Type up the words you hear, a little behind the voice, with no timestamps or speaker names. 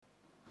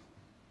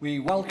We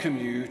welcome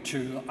you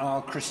to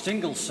our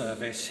Christingle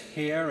service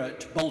here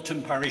at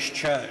Bolton Parish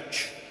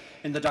Church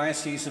in the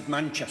Diocese of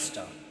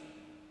Manchester.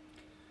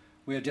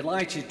 We are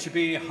delighted to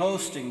be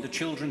hosting the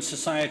Children's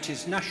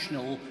Society's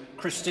National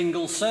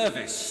Christingle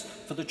Service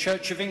for the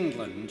Church of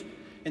England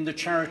in the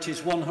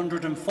charity's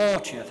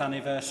 140th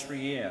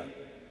anniversary year.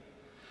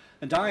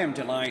 And I am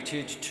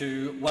delighted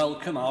to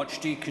welcome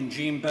Archdeacon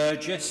Jean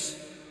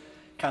Burgess,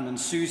 Canon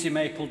Susie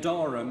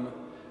Maple-Dorham,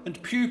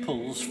 and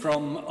pupils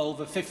from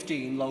over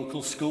 15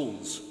 local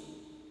schools.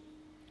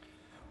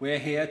 We're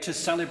here to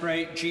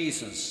celebrate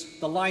Jesus,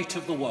 the light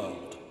of the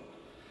world,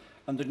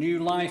 and the new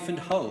life and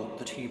hope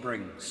that he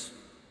brings.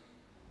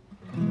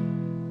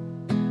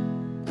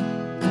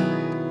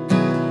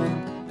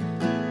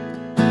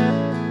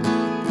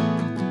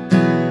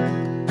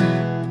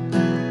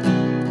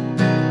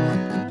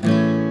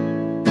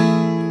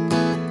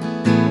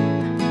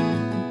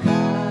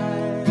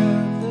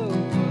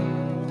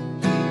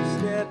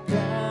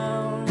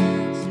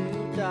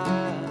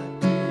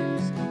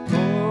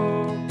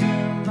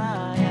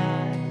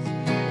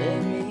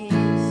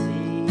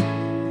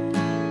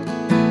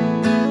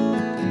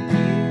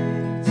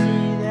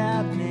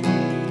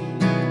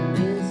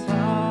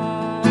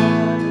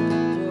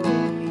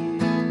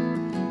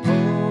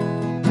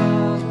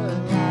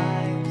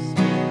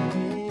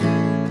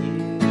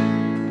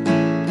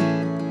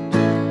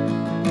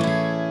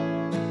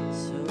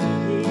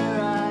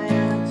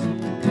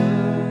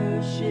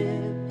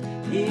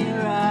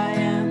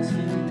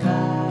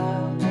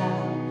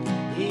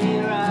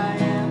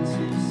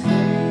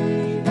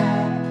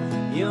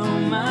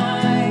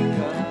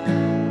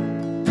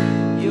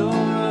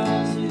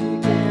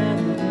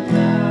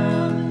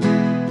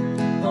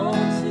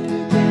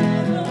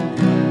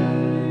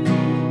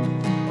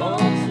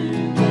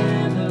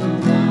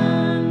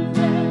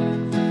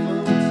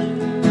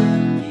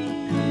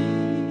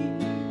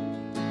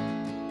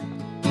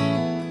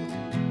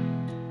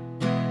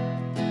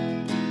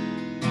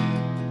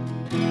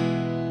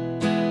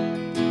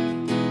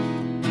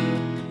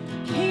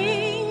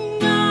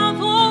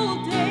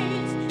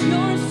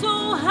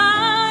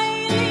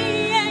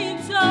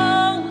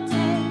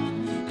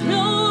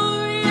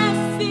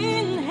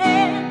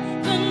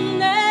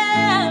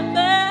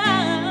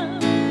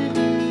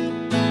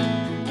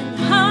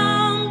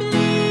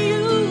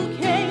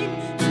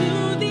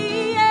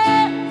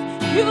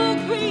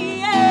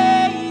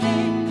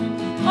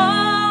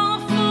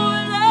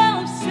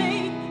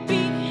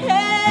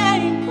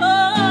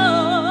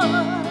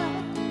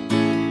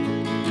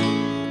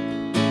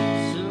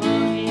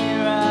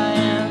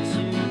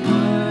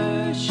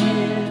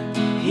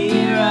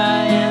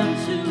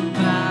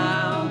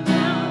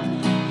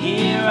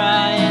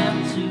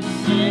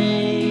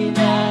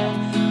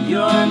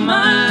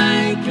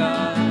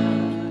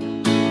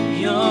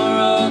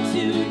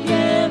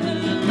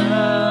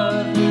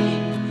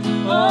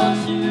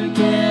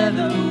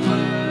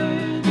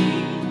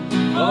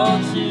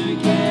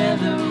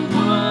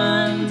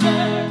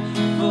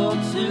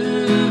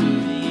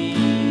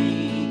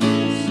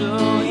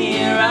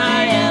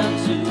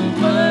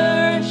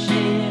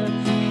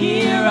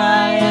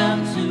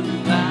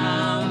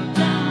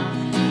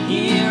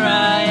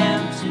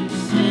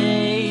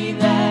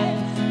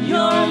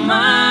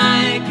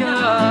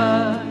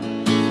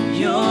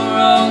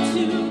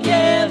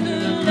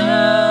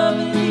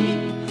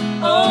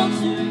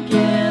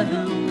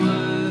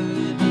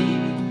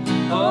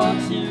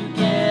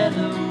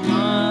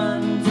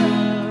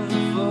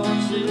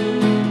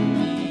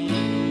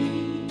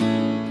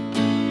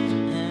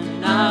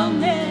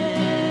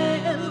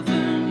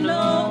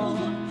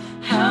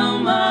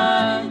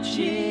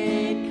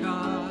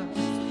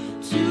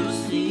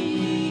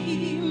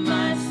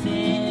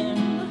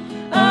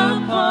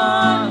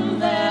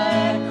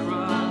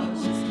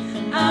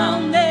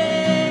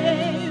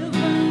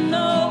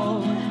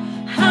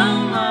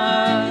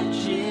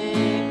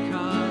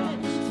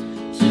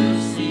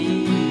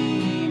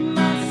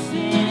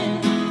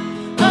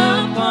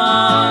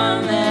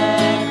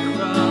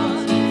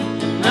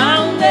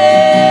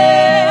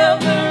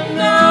 Never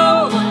know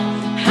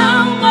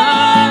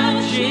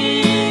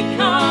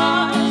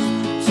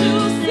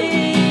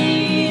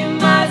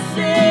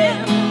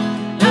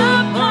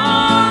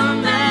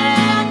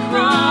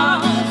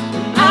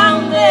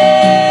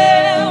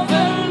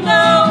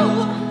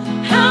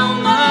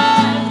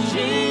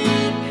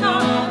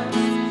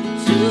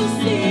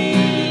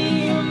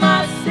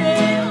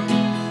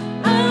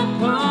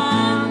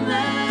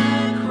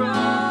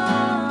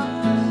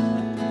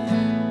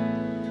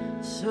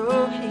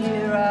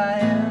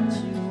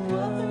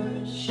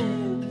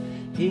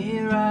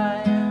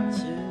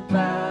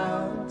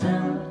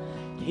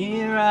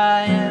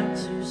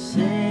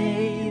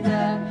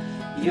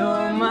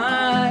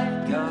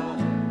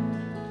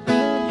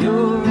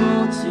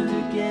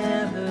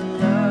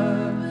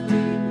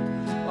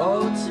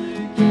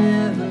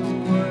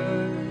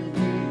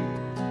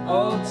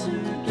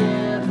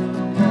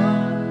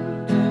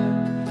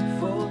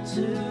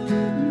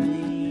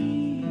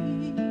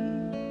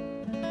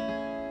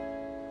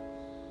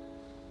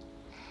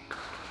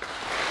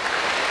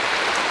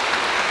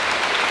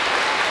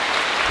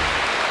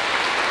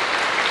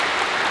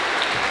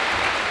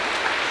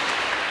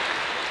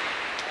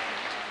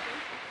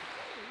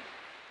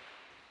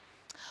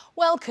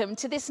welcome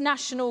to this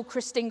National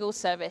Christingle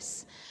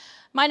service.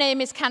 My name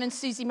is Canon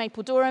Susie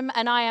Maple-Durham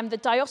and I am the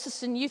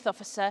Diocesan Youth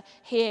Officer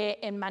here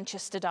in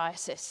Manchester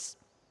Diocese.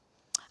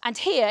 And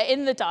here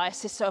in the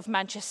Diocese of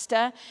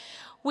Manchester,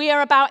 we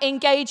are about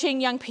engaging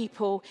young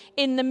people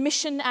in the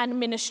mission and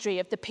ministry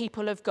of the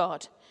people of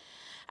God.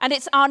 And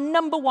it's our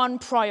number one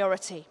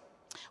priority.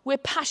 We're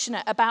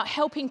passionate about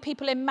helping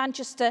people in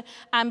Manchester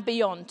and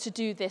beyond to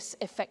do this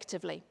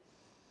effectively.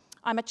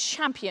 I'm a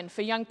champion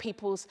for young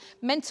people's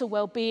mental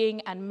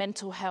well-being and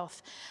mental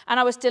health, and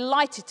I was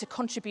delighted to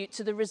contribute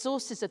to the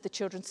resources of the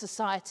Children's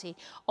Society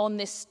on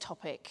this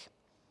topic.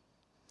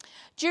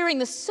 During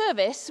the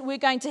service, we're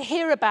going to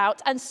hear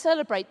about and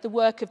celebrate the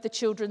work of the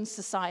Children's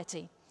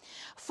Society.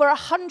 For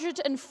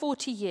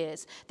 140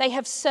 years, they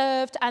have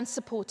served and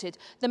supported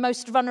the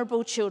most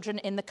vulnerable children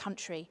in the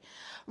country,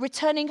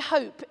 returning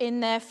hope in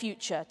their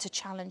future to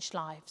challenged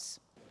lives.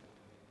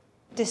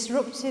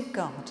 Disruptive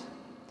God.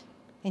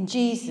 In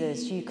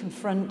Jesus, you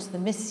confront the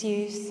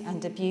misuse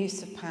and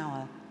abuse of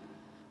power,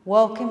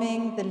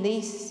 welcoming the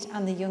least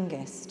and the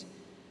youngest,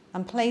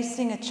 and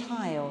placing a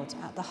child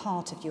at the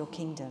heart of your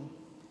kingdom.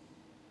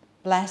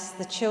 Bless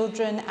the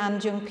children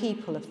and young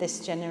people of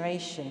this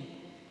generation,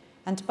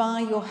 and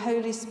by your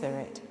Holy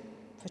Spirit,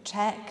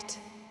 protect,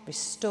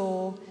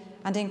 restore,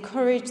 and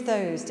encourage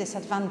those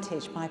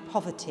disadvantaged by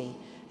poverty,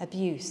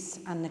 abuse,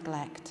 and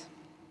neglect.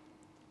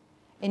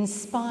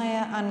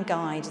 Inspire and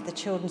guide the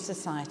Children's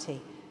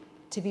Society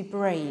to be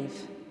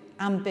brave,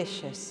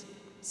 ambitious,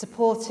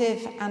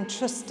 supportive and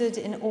trusted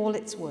in all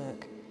its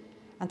work,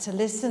 and to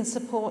listen,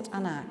 support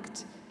and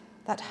act,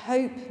 that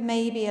hope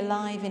may be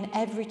alive in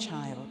every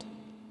child.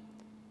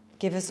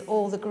 Give us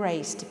all the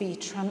grace to be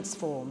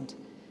transformed,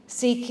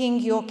 seeking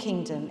your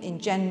kingdom in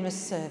generous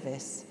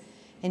service,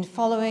 in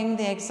following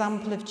the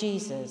example of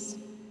Jesus,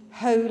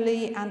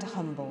 holy and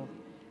humble,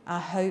 our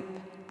hope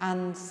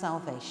and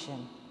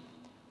salvation.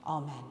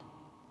 Amen.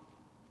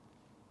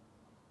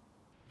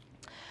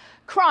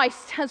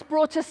 Christ has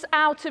brought us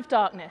out of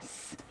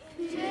darkness.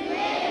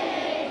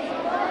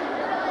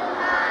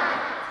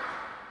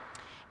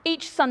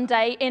 Each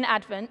Sunday in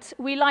Advent,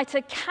 we light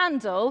a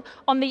candle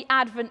on the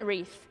Advent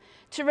wreath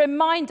to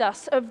remind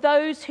us of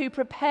those who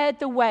prepared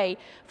the way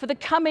for the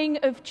coming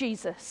of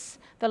Jesus,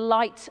 the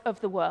light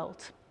of the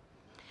world.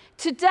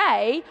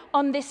 Today,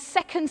 on this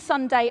second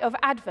Sunday of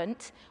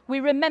Advent, we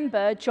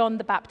remember John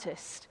the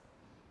Baptist.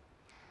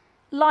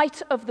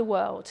 Light of the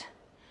world.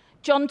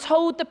 John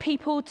told the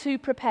people to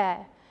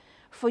prepare,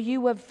 for you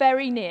were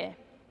very near.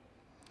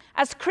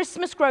 As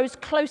Christmas grows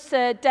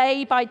closer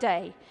day by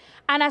day,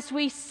 and as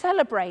we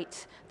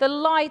celebrate the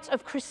light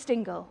of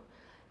Christingle,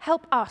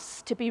 help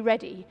us to be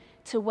ready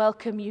to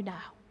welcome you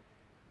now.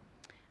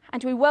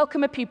 And we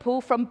welcome a pupil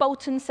from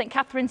Bolton St.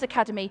 Catherine's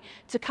Academy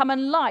to come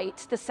and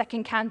light the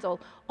second candle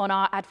on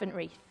our Advent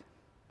wreath.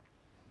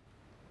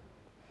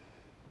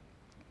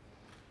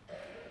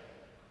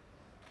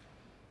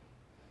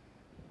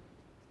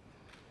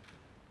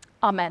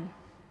 Amen.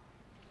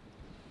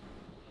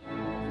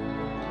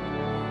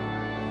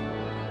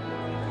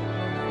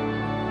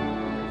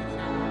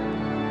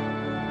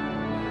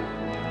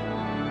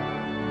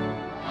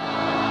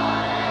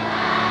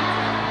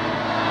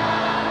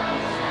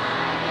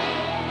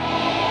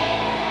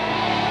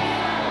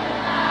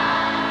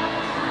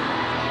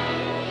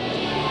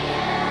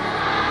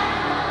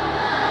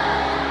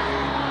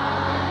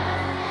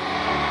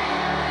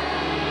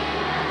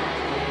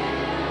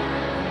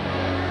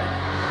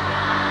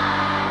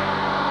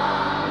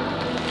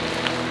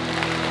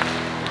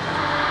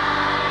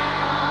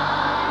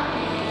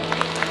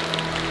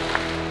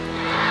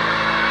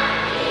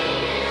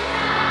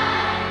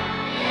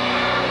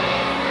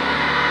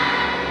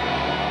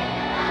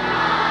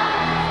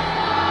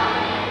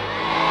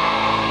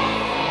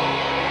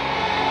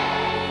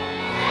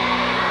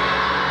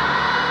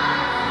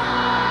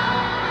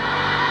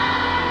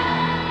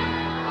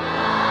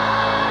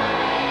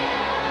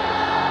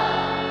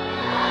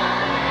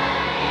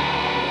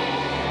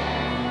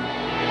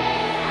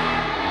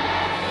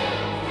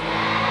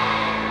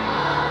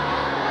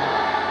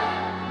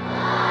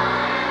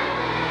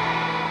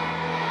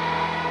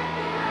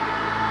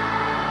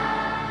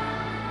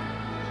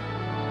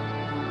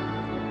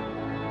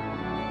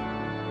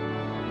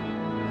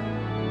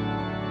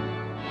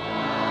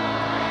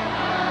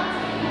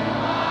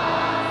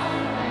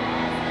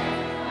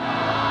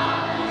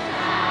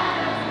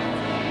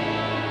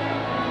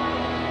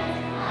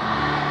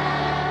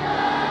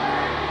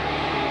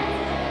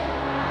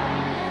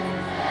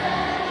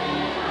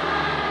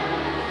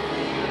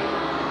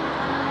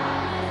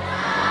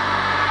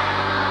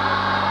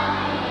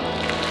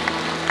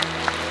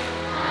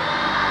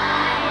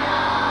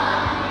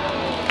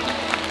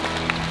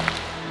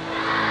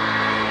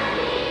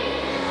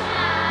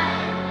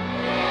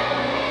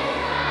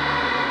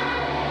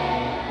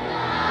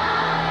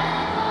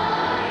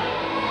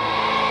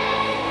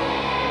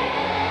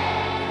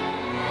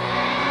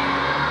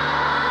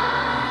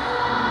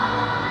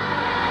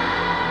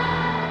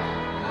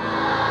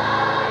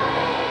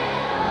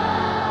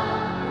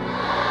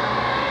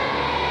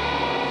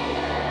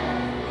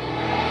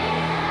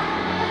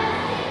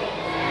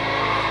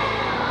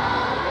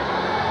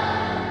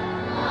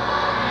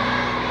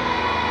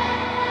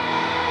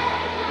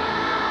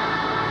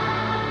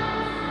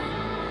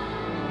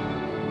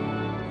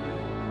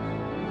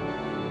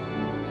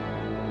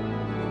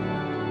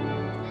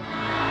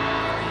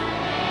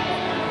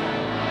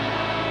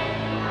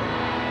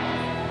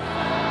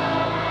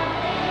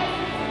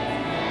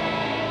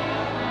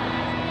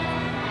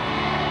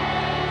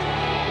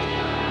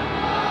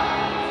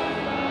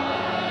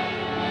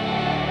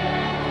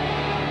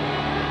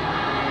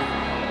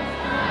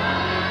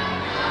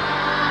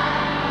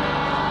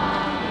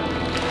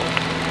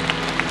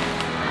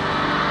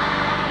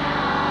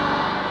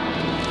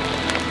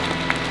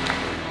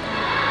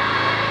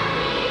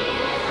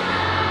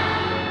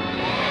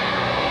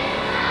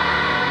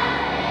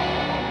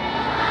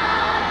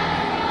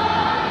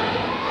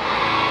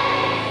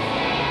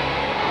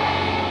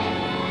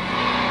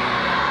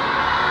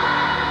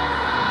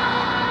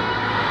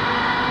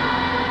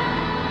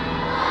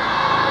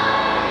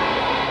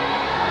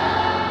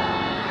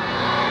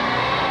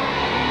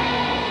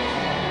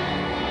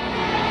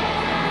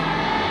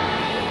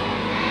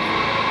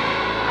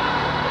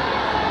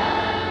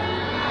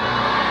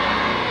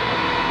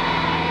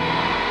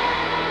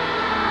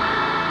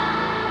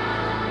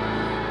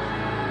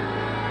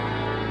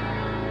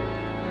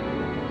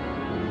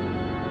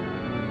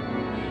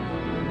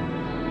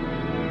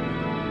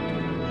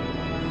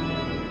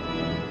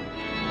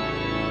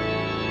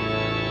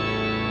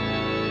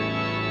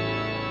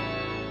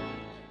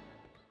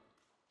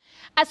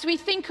 As we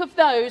think of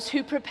those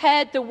who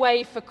prepared the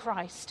way for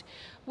Christ,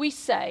 we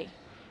say,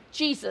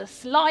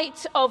 Jesus,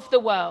 light of the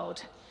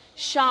world,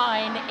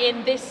 shine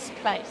in this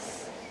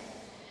place.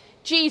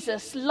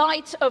 Jesus,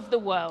 light of the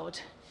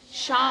world,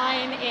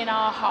 shine in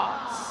our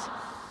hearts.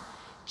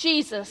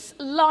 Jesus,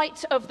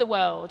 light of the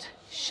world,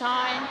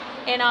 shine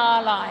in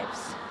our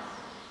lives.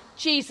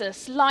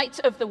 Jesus, light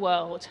of the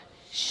world,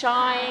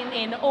 shine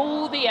in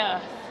all the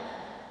earth.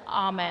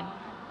 Amen.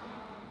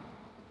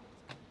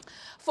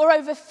 For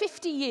over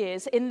 50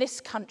 years in this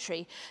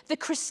country, the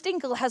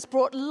Christingle has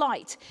brought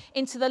light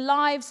into the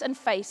lives and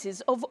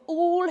faces of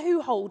all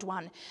who hold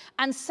one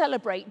and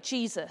celebrate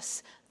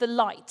Jesus, the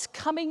light,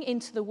 coming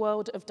into the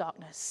world of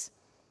darkness.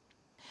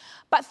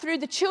 But through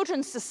the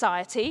Children's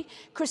Society,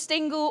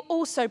 Christingle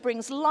also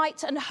brings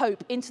light and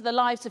hope into the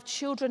lives of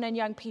children and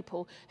young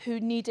people who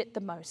need it the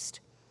most.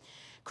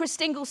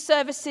 Christingle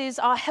services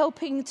are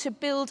helping to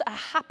build a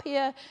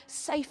happier,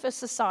 safer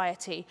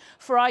society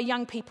for our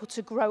young people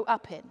to grow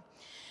up in,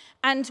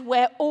 and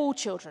where all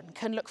children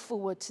can look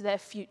forward to their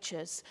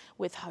futures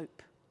with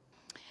hope.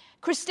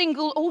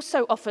 Christingle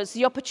also offers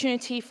the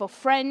opportunity for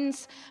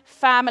friends,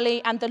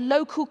 family, and the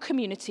local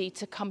community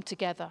to come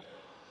together.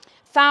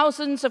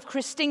 Thousands of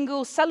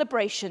Christingle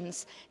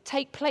celebrations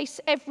take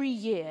place every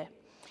year,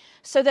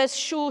 so there's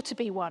sure to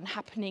be one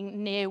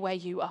happening near where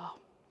you are.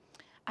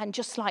 And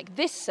just like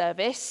this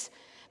service,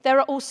 there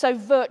are also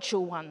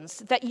virtual ones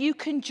that you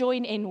can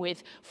join in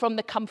with from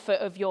the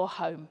comfort of your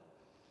home.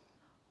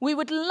 We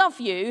would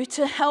love you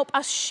to help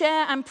us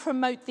share and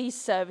promote these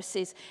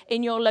services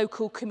in your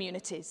local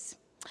communities.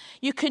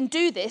 You can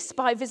do this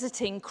by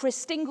visiting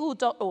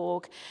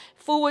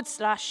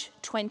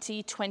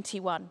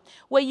christingle.org/2021,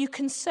 where you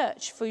can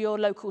search for your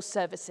local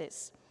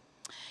services.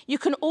 You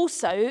can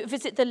also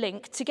visit the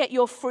link to get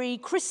your free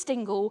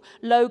Christingle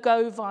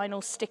logo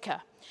vinyl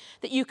sticker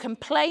that you can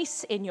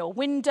place in your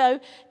window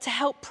to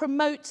help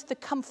promote the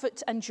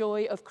comfort and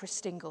joy of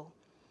Christingle.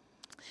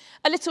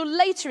 A little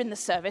later in the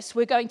service,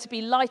 we're going to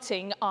be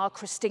lighting our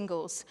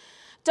Christingles.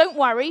 Don't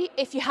worry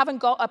if you haven't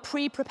got a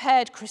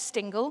pre-prepared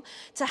Christingle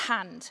to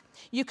hand.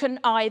 You can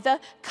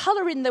either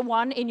colour in the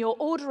one in your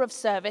order of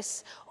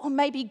service, or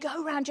maybe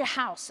go around your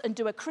house and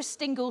do a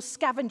Christingle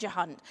scavenger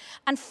hunt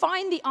and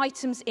find the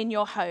items in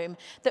your home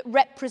that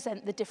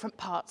represent the different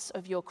parts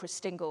of your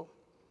Christingle.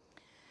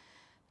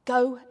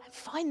 Go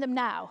find them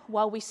now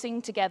while we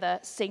sing together,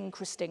 Sing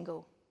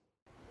Christingle.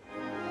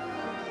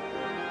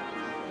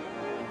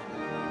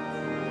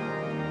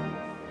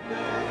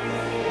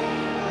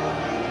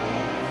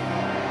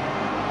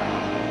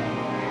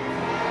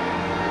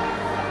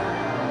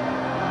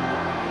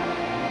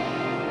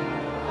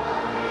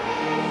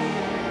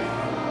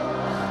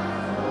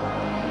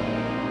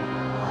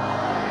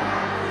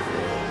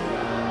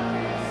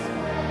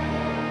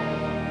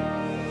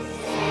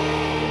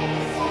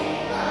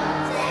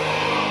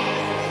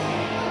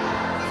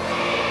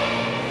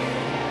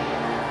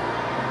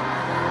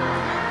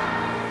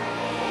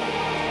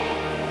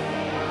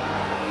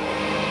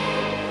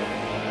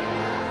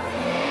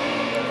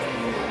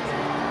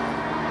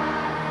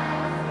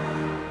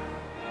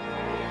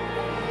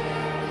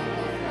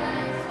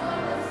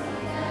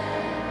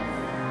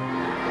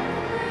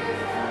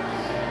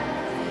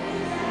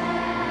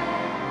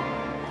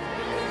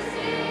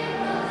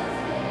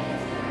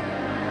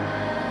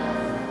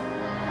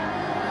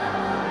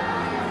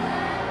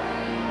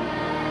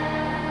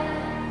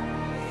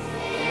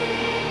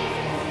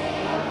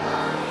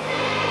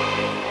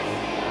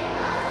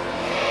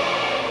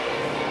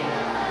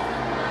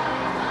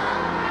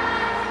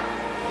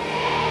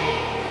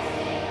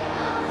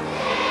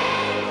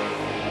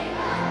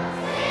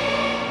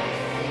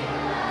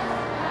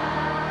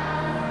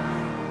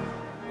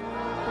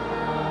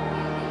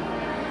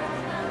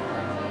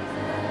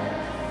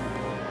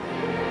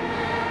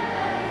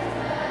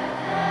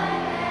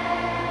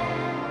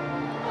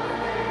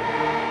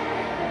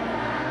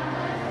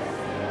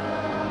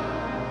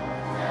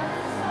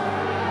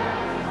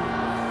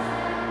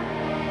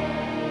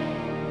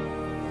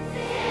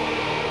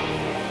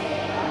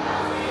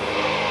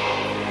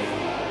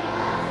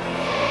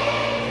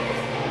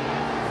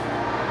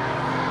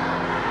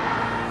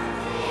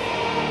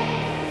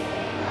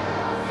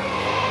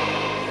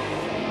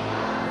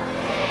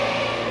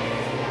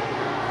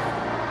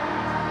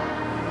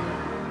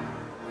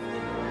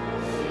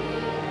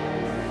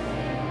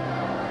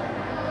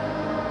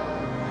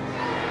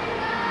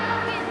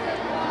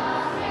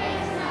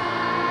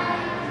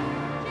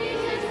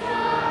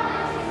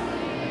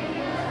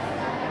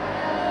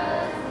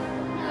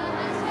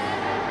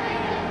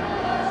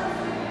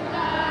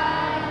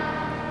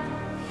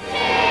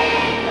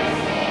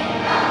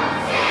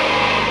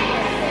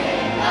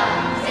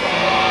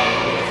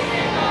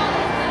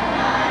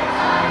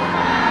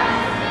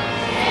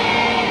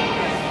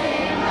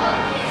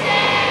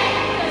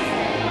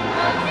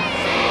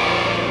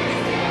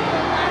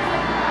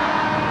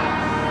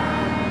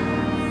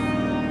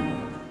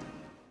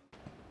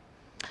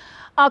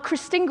 Our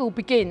Christingle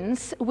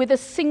begins with a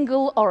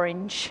single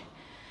orange,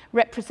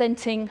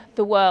 representing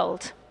the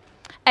world.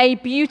 A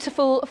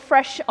beautiful,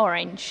 fresh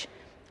orange,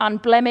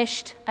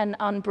 unblemished and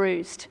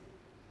unbruised.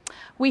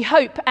 We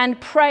hope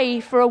and pray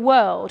for a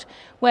world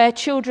where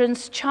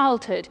children's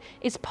childhood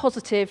is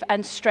positive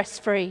and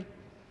stress-free.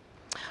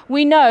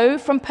 We know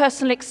from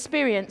personal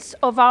experience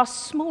of our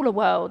smaller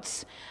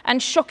worlds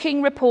and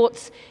shocking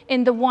reports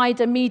in the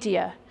wider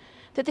media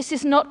that this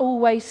is not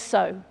always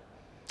so,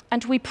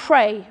 and we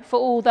pray for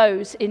all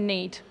those in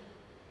need.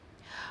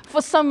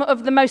 For some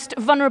of the most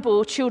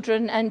vulnerable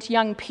children and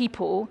young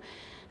people,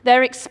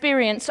 their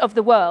experience of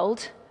the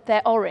world,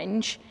 their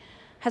orange,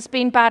 has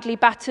been badly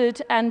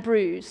battered and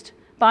bruised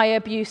by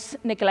abuse,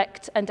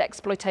 neglect, and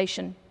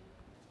exploitation.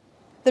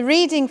 The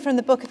reading from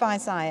the book of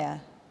Isaiah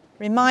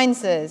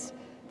reminds us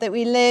that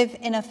we live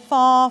in a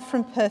far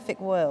from perfect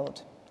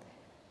world,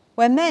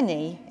 where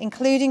many,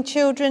 including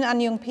children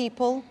and young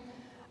people,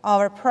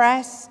 are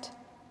oppressed,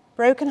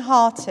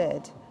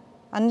 broken-hearted,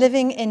 and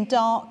living in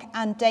dark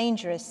and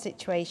dangerous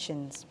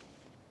situations.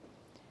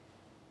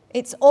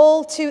 It's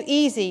all too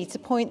easy to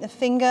point the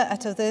finger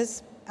at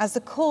others as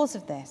the cause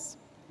of this,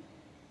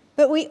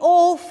 but we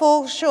all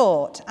fall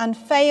short and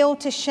fail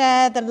to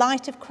share the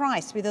light of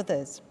Christ with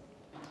others.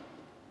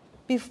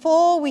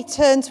 Before we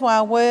turn to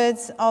our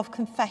words of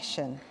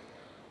confession,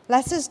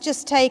 let us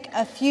just take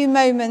a few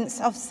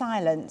moments of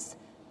silence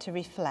to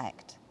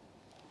reflect.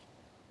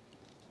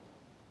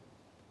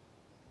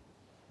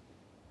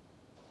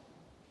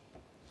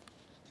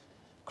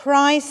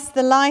 Christ,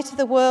 the light of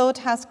the world,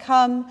 has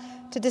come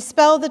to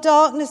dispel the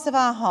darkness of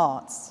our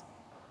hearts.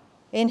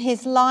 In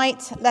his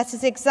light, let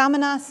us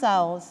examine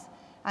ourselves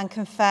and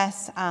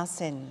confess our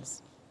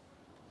sins.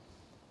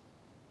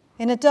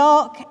 In a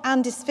dark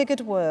and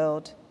disfigured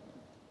world,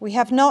 we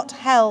have not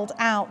held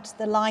out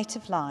the light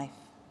of life.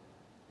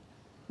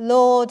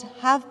 Lord,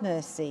 have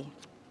mercy.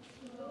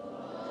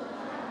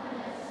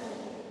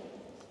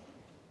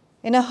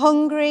 In a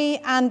hungry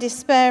and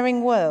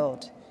despairing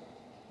world,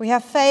 we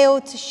have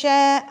failed to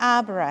share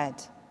our bread.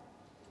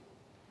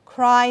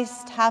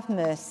 Christ, have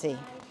mercy.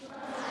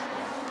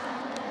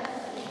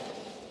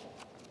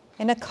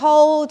 In a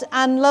cold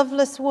and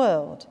loveless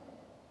world,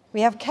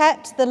 we have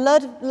kept the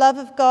love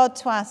of God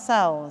to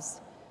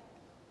ourselves.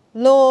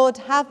 Lord,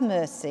 have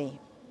mercy.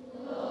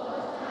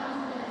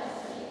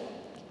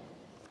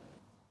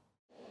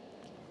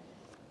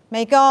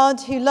 May God,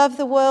 who loved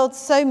the world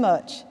so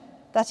much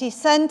that he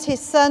sent his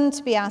Son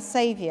to be our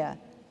Saviour,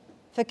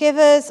 forgive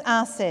us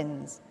our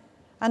sins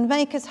and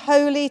make us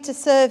holy to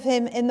serve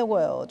him in the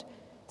world,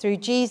 through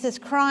Jesus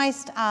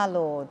Christ our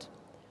Lord.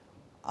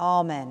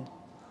 Amen.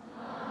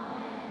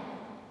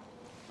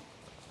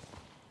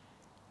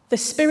 The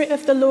Spirit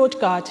of the Lord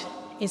God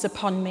is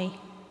upon me,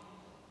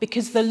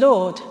 because the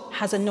Lord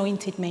has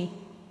anointed me.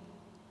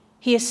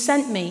 He has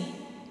sent me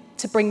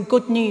to bring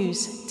good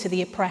news to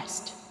the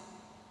oppressed,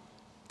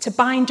 to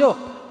bind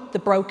up the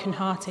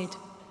brokenhearted,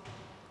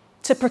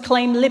 to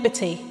proclaim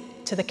liberty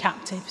to the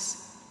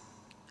captives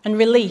and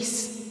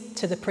release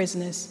to the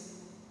prisoners,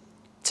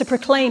 to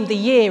proclaim the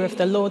year of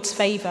the Lord's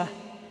favour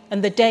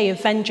and the day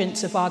of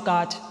vengeance of our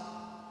God,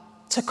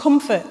 to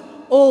comfort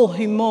all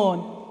who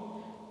mourn,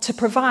 to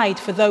provide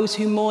for those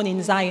who mourn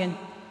in Zion,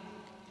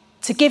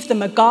 to give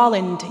them a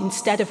garland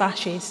instead of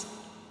ashes,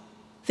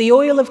 the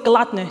oil of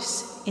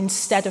gladness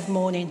instead of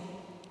mourning,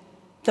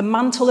 the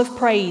mantle of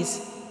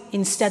praise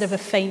instead of a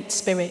faint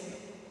spirit.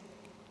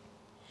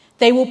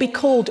 They will be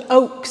called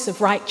oaks of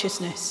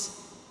righteousness,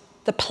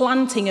 the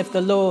planting of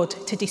the Lord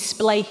to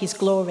display his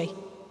glory.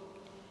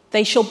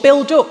 They shall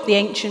build up the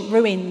ancient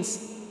ruins.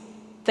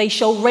 They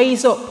shall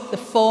raise up the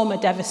former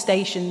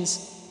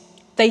devastations.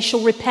 They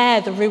shall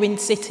repair the ruined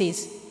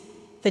cities,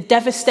 the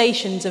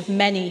devastations of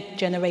many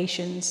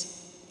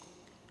generations.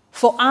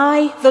 For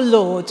I, the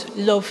Lord,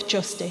 love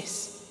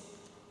justice.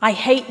 I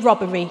hate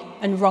robbery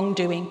and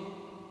wrongdoing.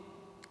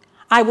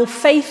 I will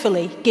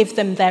faithfully give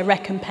them their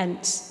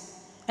recompense,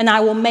 and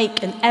I will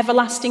make an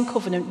everlasting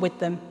covenant with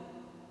them.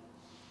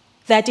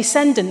 Their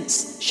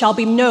descendants shall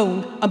be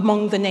known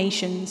among the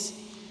nations,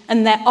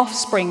 and their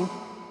offspring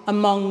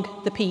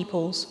among the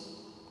peoples.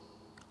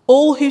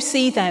 All who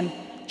see them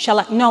shall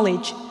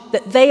acknowledge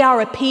that they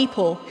are a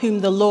people whom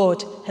the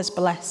Lord has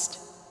blessed.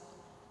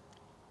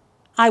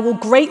 I will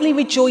greatly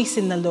rejoice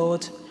in the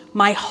Lord.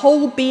 My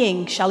whole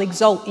being shall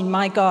exult in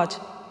my God.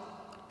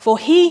 For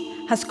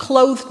he has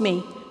clothed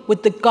me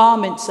with the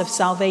garments of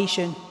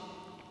salvation.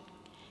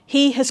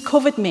 He has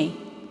covered me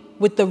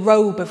with the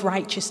robe of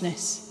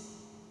righteousness.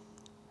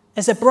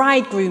 As a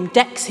bridegroom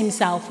decks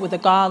himself with a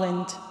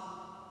garland,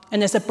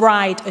 and as a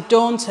bride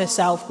adorns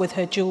herself with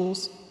her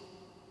jewels.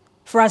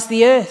 For as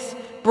the earth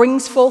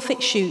brings forth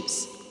its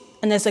shoots,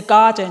 and as a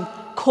garden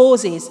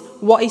causes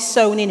what is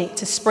sown in it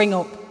to spring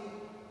up,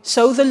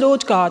 so the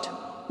Lord God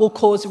will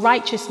cause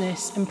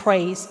righteousness and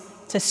praise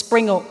to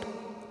spring up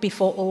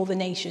before all the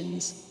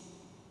nations.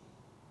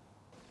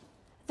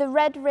 The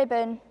red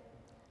ribbon,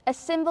 a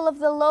symbol of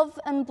the love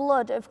and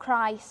blood of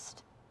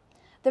Christ.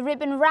 The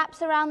ribbon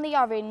wraps around the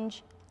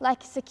orange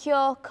like a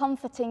secure,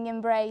 comforting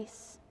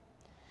embrace.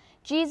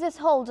 Jesus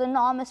holds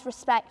enormous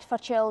respect for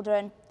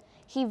children.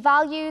 He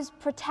values,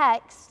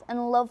 protects,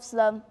 and loves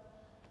them.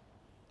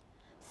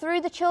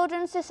 Through the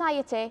Children's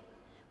Society,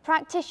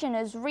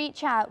 practitioners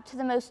reach out to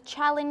the most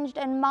challenged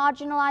and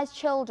marginalised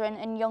children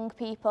and young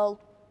people.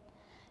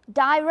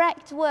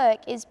 Direct work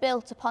is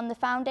built upon the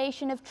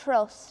foundation of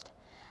trust,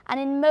 and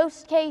in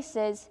most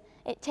cases,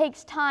 it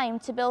takes time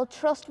to build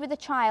trust with a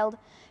child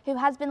who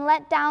has been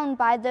let down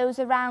by those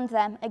around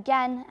them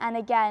again and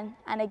again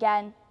and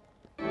again.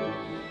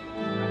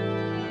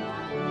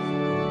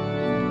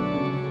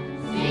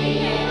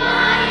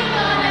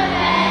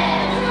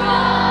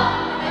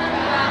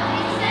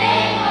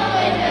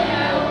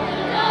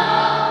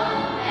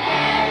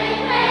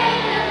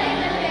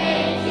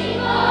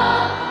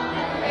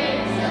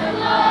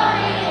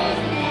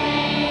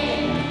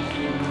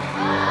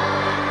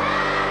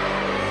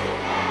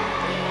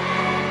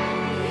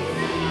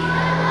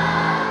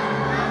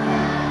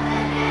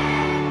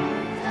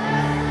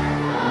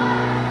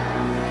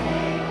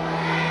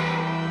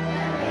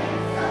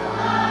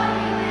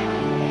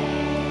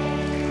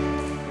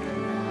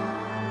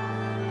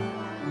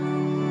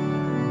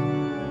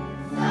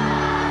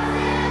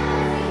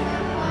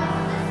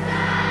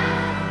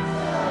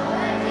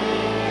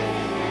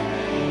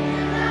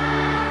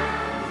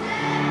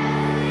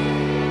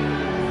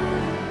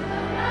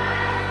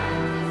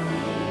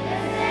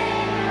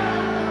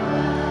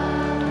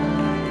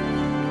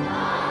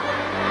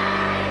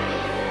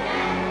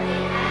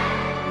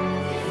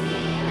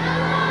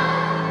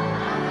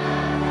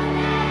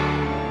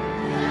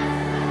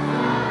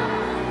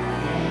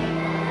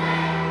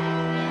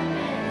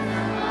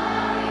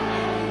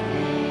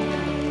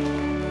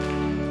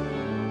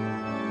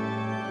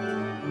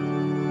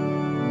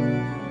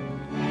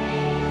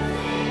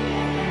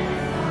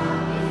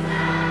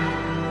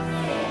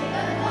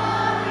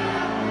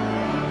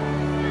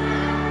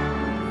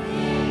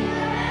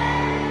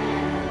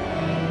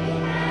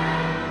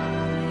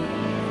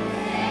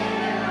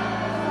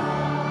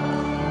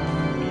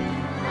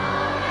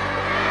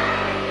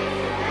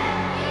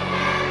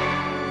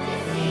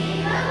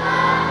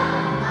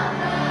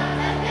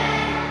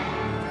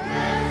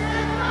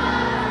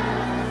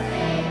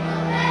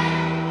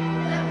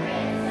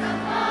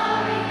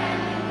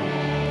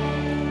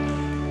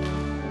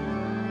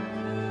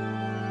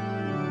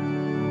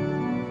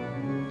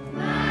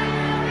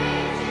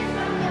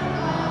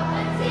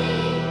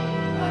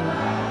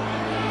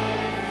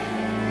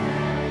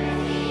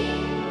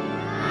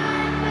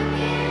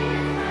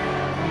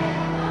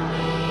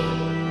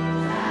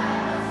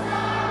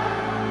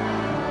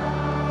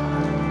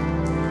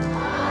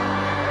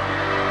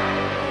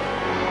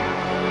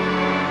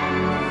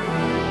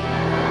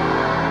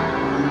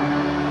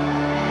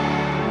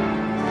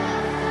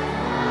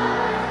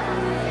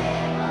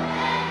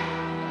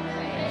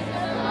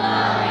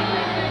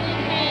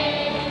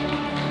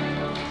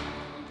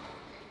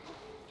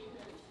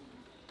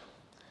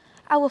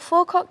 Our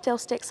 4 cocktail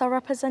sticks are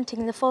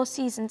representing the 4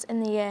 seasons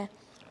in the year: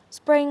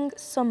 spring,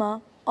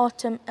 summer,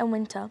 autumn and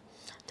winter.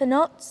 The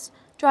nuts,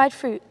 dried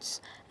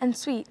fruits and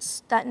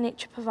sweets that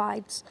nature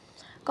provides,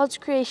 God's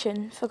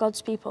creation for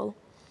God's people.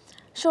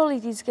 Surely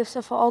these gifts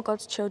are for all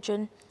God's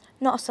children,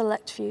 not a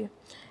select few.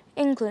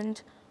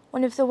 England,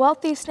 one of the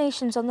wealthiest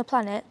nations on the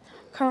planet,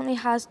 currently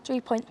has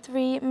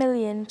 3.3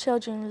 million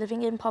children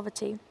living in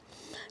poverty.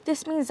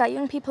 This means that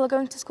young people are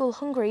going to school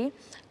hungry,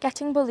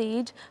 getting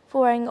bullied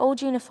for wearing old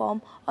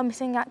uniform or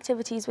missing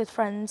activities with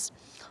friends.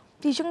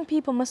 These young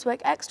people must work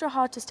extra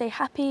hard to stay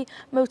happy,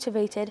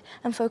 motivated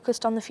and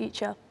focused on the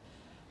future.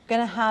 We're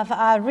going to have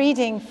a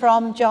reading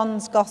from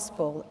John's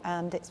Gospel,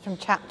 and it's from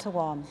chapter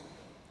 1.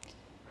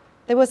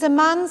 There was a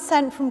man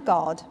sent from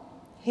God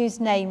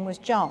whose name was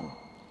John.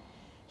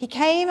 He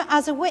came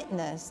as a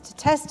witness to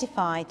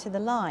testify to the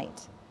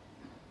light,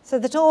 so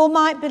that all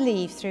might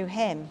believe through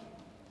him.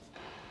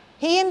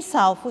 He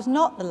himself was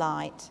not the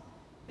light,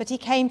 but he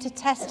came to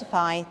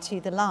testify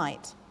to the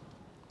light.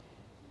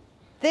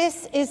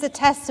 This is the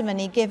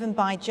testimony given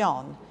by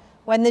John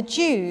when the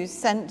Jews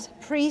sent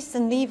priests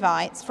and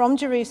Levites from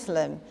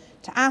Jerusalem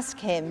to ask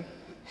him,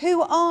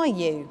 "Who are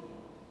you?"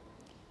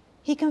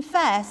 He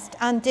confessed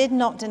and did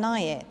not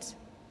deny it,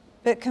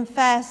 but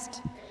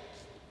confessed,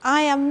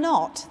 "I am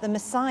not the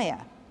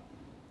Messiah."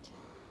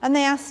 And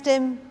they asked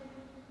him,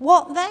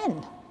 "What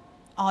then?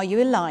 Are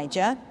you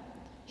Elijah?"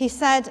 He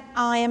said,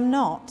 "I am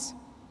not."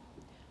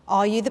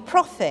 "Are you the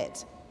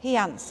prophet?" He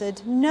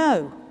answered,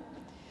 "No."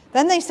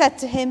 Then they said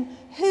to him,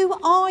 "Who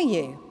are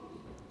you?"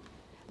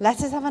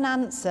 "Let us have an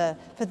answer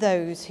for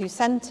those who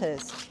sent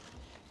us.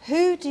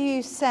 Who do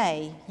you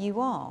say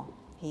you are?"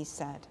 he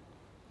said.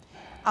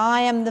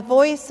 "I am the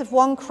voice of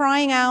one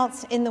crying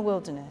out in the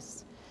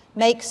wilderness,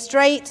 'Make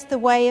straight the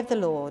way of the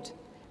Lord,'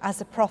 as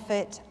the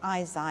prophet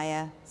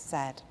Isaiah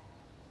said."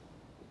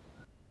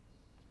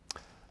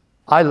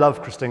 I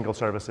love Christingle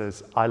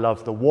services. I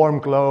love the warm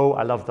glow.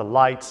 I love the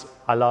lights.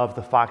 I love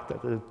the fact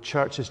that the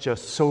church is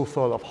just so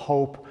full of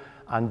hope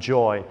and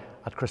joy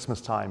at Christmas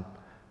time.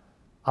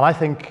 And I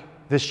think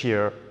this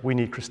year we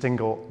need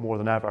Christingle more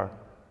than ever.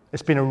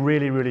 It's been a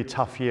really, really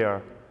tough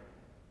year.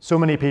 So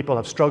many people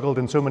have struggled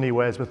in so many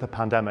ways with the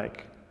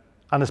pandemic,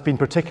 and it's been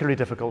particularly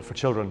difficult for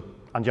children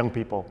and young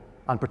people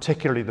and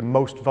particularly the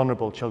most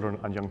vulnerable children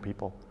and young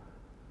people.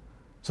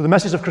 So the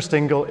message of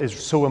Christingle is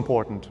so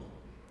important.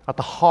 At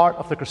the heart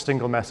of the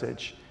Christingle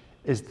message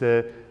is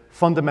the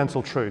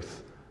fundamental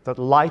truth that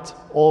light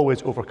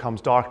always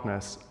overcomes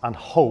darkness and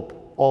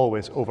hope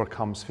always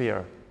overcomes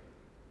fear.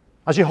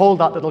 As you hold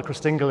that little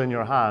Christingle in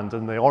your hand,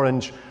 and the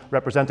orange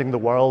representing the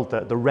world,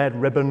 the red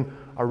ribbon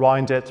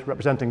around it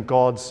representing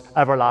God's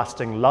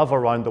everlasting love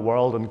around the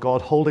world, and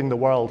God holding the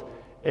world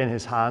in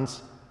his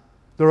hands,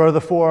 there are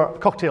the 4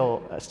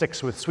 cocktail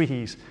sticks with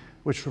sweeties,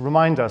 which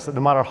remind us that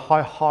no matter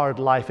how hard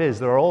life is,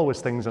 there are always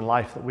things in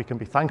life that we can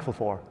be thankful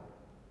for.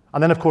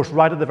 And then, of course,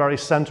 right at the very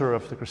center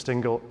of the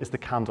Christingle is the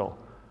candle,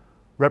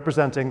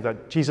 representing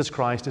that Jesus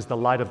Christ is the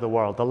light of the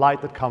world, the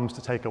light that comes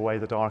to take away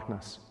the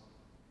darkness.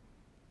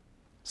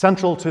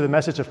 Central to the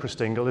message of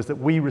Christingle is that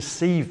we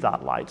receive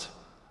that light,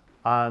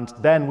 and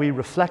then we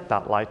reflect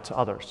that light to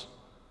others.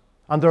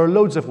 And there are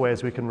loads of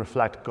ways we can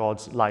reflect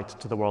God's light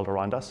to the world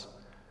around us.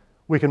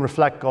 We can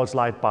reflect God's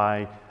light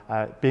by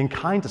being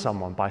kind to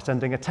someone, by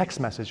sending a text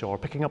message or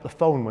picking up the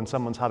phone when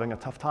someone's having a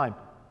tough time.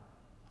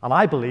 And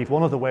I believe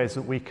one of the ways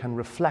that we can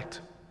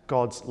reflect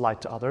God's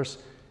light to others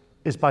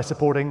is by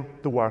supporting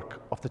the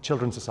work of the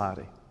Children's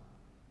Society.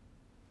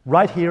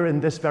 Right here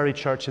in this very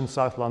church in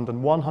South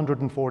London,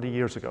 140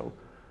 years ago,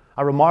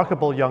 a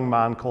remarkable young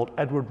man called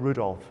Edward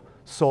Rudolph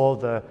saw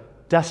the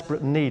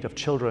desperate need of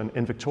children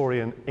in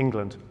Victorian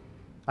England,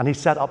 and he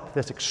set up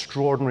this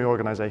extraordinary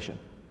organization.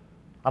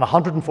 And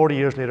 140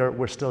 years later,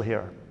 we're still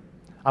here,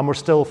 and we're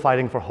still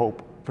fighting for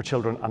hope for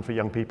children and for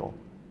young people.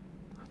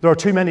 There are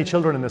too many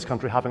children in this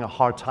country having a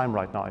hard time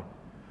right now.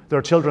 There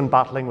are children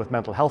battling with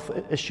mental health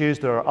issues.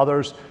 There are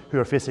others who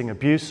are facing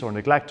abuse or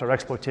neglect or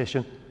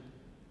exploitation.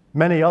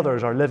 Many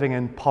others are living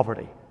in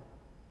poverty.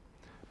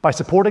 By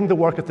supporting the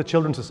work of the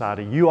Children's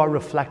Society, you are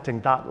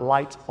reflecting that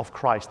light of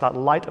Christ, that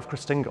light of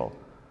Christingle,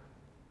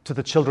 to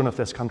the children of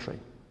this country.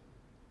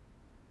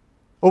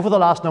 Over the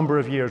last number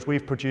of years,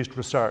 we've produced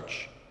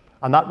research,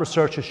 and that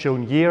research has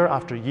shown year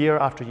after year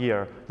after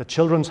year that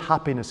children's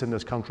happiness in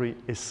this country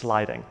is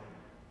sliding.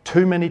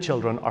 Too many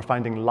children are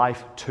finding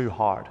life too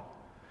hard.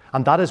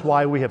 And that is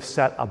why we have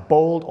set a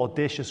bold,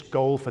 audacious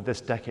goal for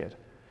this decade.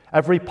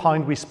 Every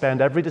pound we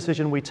spend, every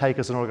decision we take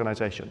as an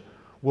organisation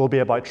will be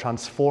about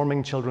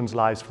transforming children's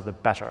lives for the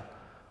better,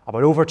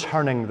 about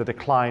overturning the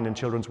decline in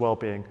children's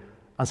well-being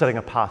and setting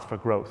a path for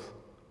growth.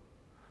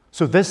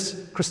 So this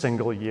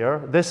Christingle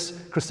year, this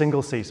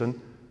Christingle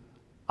season,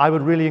 I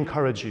would really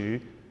encourage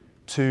you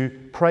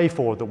to pray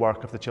for the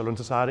work of the Children's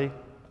Society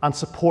and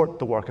support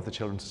the work of the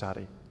Children's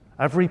Society.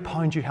 Every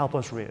pound you help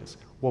us raise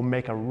will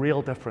make a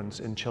real difference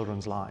in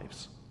children's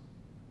lives.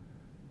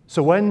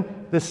 So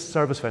when this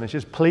service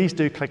finishes, please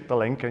do click the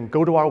link and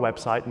go to our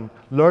website and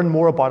learn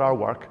more about our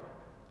work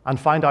and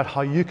find out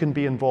how you can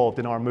be involved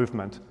in our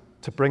movement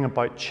to bring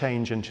about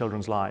change in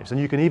children's lives. And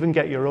you can even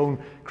get your own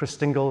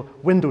Christingle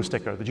window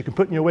sticker that you can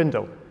put in your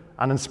window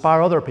and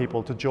inspire other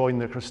people to join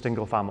the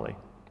Christingle family.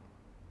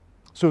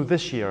 So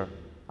this year,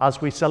 as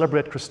we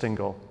celebrate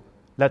Christingle,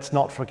 let's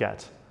not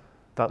forget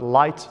that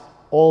light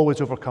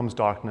always overcomes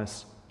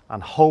darkness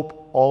and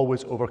hope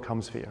always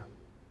overcomes fear.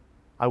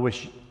 I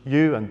wish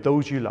you and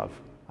those you love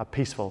a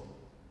peaceful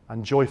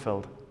and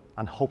joy-filled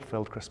and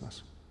hope-filled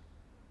Christmas.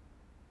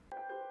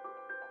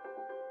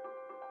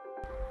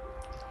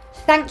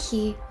 Thank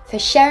you for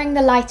sharing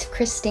the light of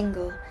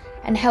Christingle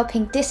and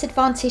helping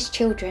disadvantaged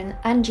children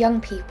and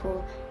young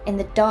people in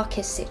the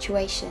darkest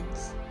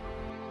situations.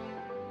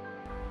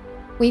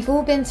 We've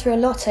all been through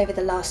a lot over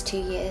the last 2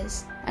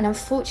 years, and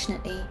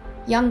unfortunately,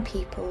 young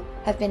people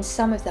have been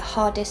some of the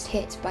hardest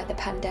hit by the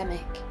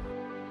pandemic.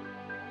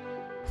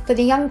 For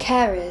the young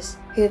carers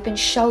who have been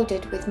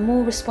shouldered with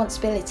more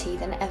responsibility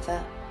than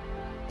ever,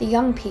 the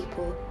young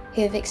people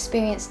who have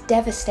experienced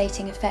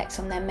devastating effects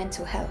on their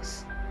mental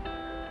health,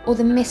 or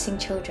the missing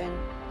children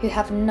who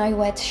have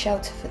nowhere to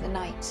shelter for the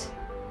night,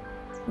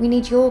 we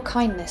need your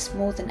kindness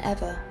more than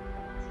ever.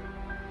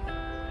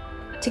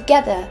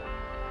 Together,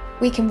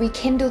 we can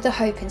rekindle the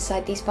hope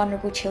inside these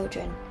vulnerable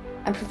children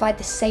and provide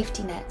the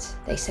safety net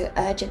they so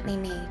urgently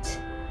need.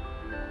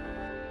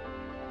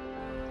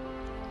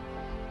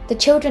 The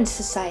Children's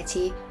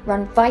Society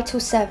run vital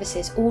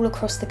services all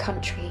across the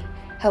country,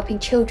 helping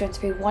children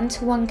through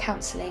one-to-one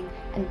counselling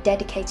and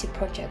dedicated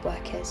project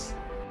workers.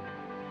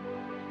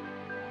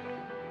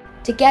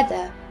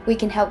 Together, we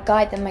can help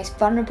guide the most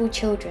vulnerable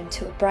children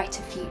to a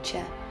brighter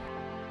future.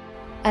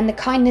 And the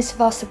kindness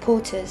of our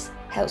supporters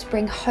helps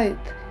bring hope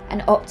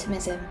and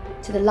optimism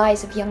to the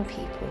lives of young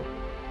people.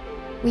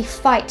 We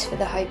fight for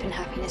the hope and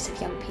happiness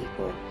of young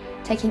people,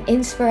 taking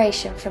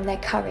inspiration from their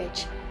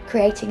courage,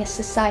 creating a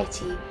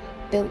society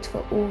built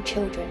for all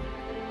children.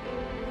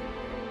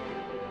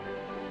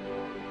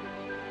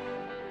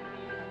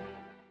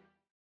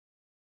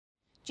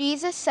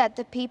 Jesus said,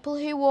 "The people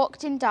who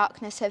walked in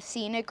darkness have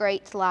seen a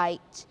great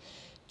light."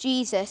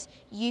 Jesus,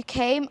 you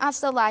came as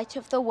the light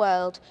of the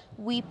world.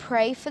 We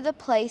pray for the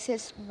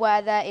places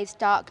where there is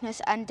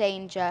darkness and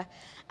danger,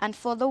 and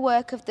for the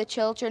work of the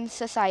Children's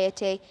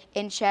Society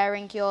in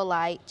sharing your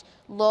light.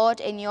 Lord,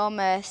 in your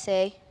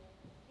mercy.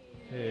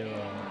 Hear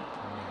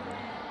our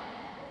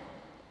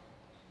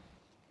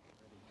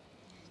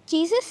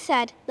Jesus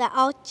said, "Let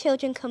all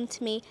children come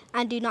to me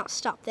and do not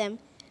stop them."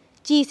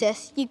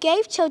 Jesus, you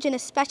gave children a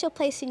special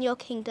place in your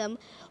kingdom.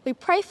 We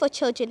pray for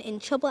children in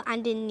trouble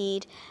and in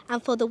need,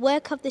 and for the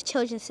work of the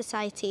Children's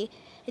Society.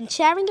 In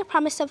sharing a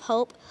promise of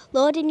hope,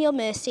 Lord, in your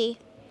mercy.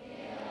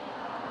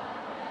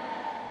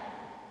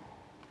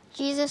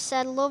 Jesus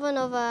said, "Love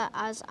another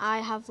as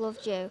I have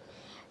loved you."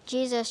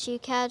 Jesus, you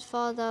cared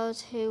for those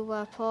who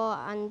were poor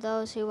and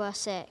those who were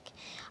sick,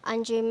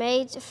 and you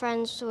made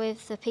friends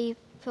with the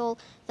people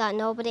that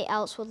nobody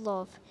else would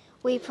love.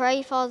 We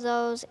pray for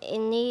those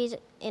in need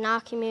in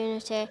our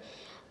community,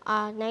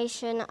 our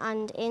nation,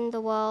 and in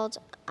the world,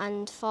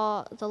 and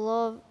for the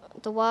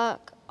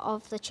work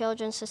of the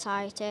Children's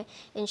Society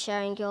in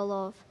sharing your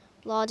love.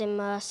 Lord, in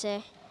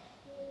mercy.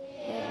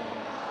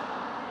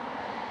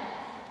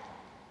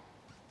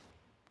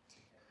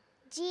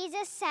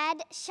 Jesus said,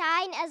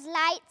 "Shine as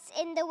lights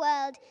in the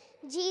world."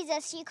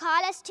 Jesus, you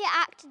call us to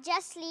act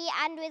justly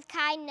and with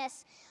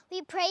kindness.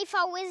 We pray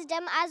for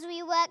wisdom as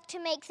we work to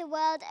make the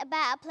world a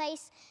better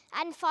place,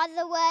 and for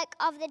the work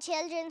of the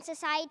Children's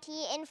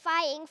Society in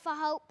fighting for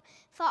hope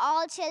for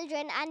all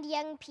children and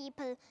young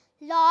people.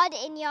 Lord,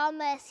 in your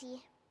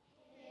mercy.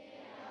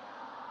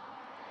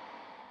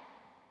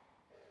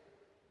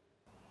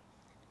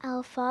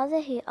 Our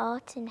Father who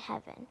art in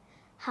heaven,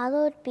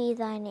 hallowed be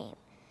thy name.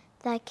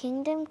 Thy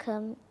kingdom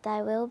come,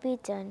 thy will be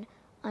done,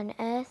 on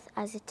earth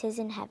as it is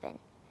in heaven.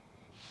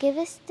 Give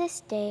us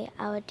this day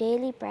our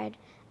daily bread,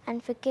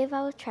 and forgive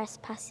our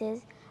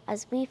trespasses,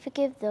 as we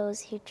forgive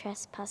those who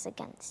trespass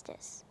against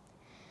us.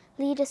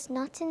 Lead us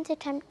not into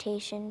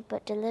temptation,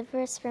 but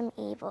deliver us from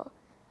evil.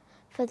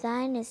 For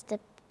thine is the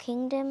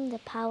kingdom, the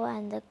power,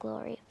 and the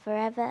glory,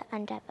 forever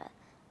and ever.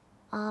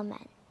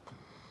 Amen.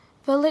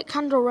 The lit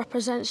candle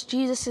represents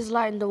Jesus'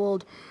 light in the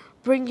world,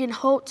 bringing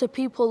hope to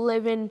people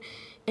living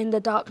in the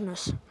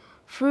darkness.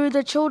 Through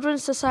the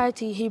Children's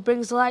Society, he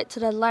brings light to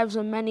the lives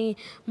of many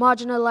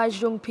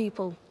marginalized young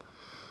people.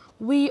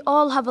 We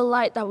all have a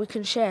light that we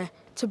can share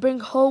to bring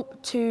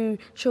hope to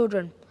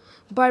children.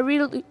 By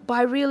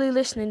really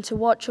listening to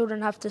what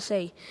children have to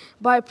say,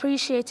 by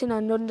appreciating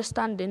and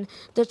understanding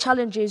the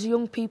challenges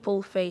young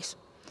people face,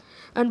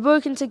 and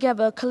working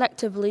together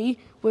collectively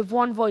with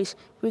one voice,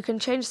 we can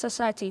change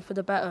society for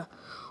the better,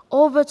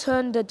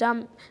 overturn the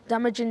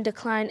damaging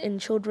decline in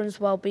children's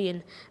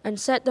well-being, and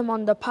set them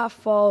on the path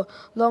for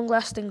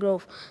long-lasting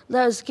growth.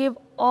 Let us give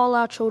all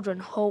our children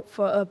hope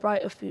for a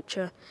brighter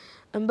future,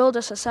 and build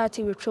a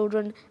society with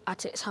children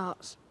at its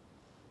heart.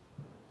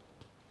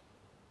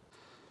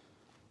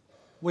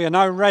 We are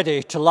now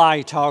ready to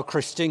light our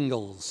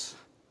Christingles.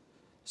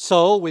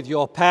 So, with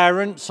your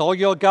parents or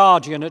your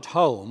guardian at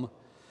home,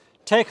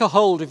 take a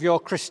hold of your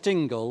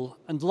Christingle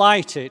and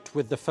light it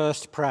with the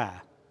first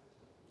prayer.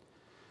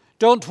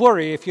 Don't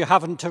worry if you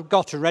haven't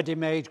got a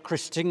ready-made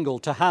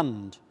Christingle to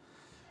hand.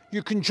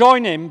 You can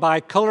join in by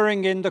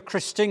colouring in the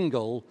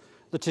Christingle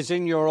that is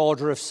in your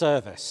order of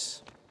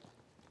service.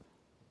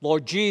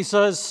 Lord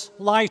Jesus,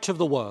 light of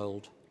the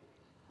world,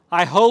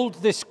 I hold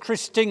this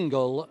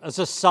Christingle as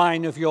a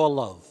sign of your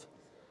love.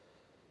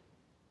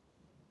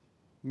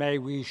 May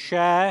we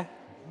share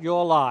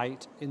your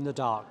light in the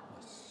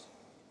darkness.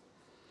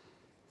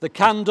 The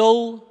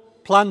candle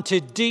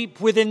planted deep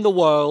within the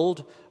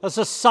world as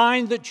a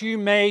sign that you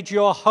made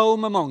your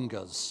home among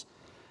us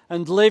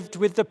and lived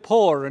with the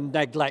poor and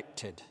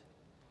neglected.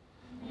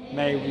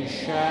 May we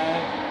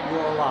share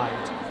your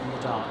light in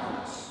the darkness.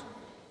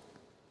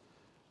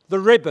 The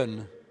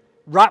ribbon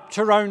wrapped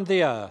around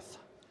the earth,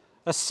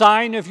 a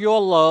sign of your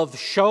love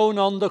shone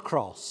on the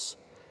cross,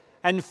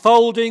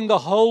 enfolding the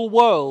whole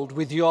world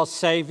with your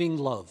saving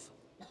love.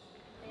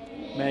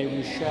 May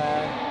we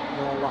share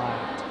your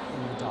light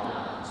in the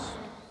darkness.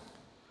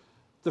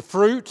 The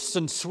fruits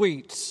and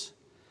sweets,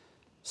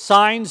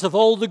 signs of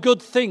all the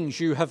good things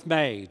you have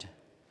made,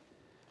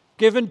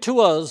 given to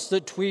us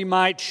that we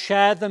might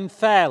share them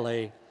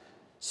fairly,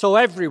 so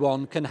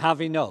everyone can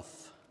have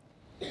enough.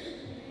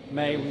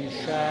 May we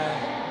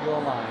share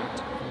your light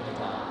in the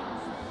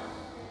darkness.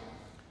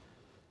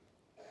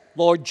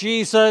 Lord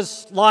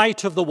Jesus,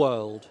 light of the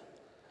world,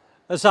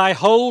 as I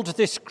hold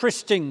this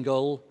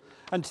Christingle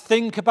and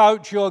think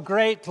about your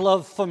great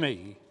love for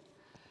me,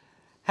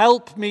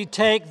 help me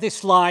take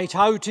this light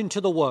out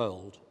into the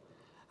world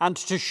and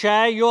to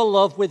share your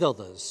love with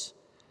others,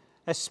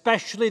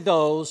 especially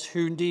those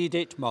who need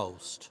it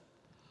most.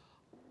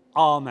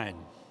 Amen.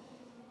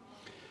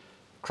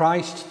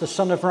 Christ, the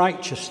Son of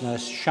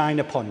Righteousness,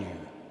 shine upon you,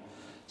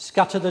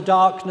 scatter the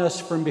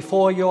darkness from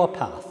before your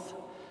path,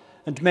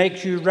 and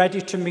make you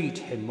ready to meet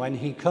him when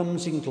he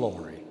comes in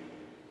glory.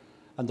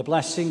 And the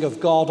blessing of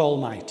God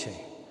Almighty,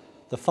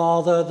 the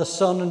Father, the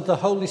Son, and the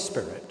Holy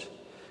Spirit,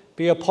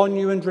 be upon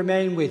you and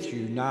remain with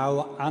you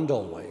now and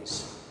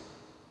always.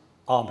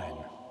 Amen.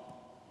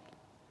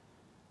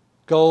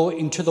 Go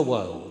into the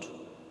world,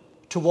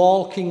 to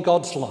walk in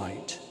God's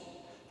light,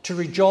 to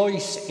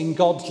rejoice in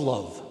God's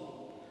love,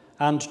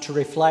 and to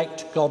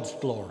reflect God's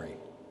glory.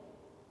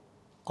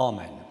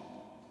 Amen.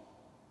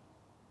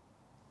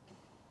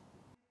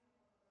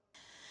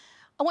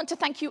 I want to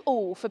thank you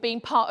all for being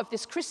part of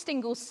this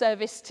Christingle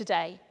service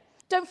today.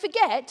 Don't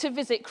forget to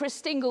visit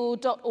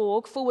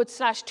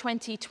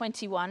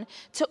christingle.org/2021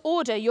 to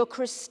order your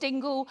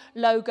Christingle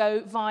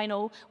logo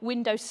vinyl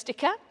window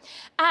sticker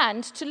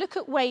and to look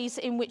at ways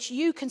in which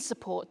you can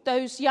support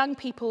those young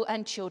people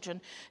and children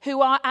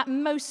who are at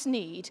most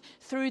need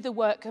through the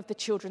work of the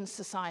Children's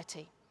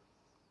Society.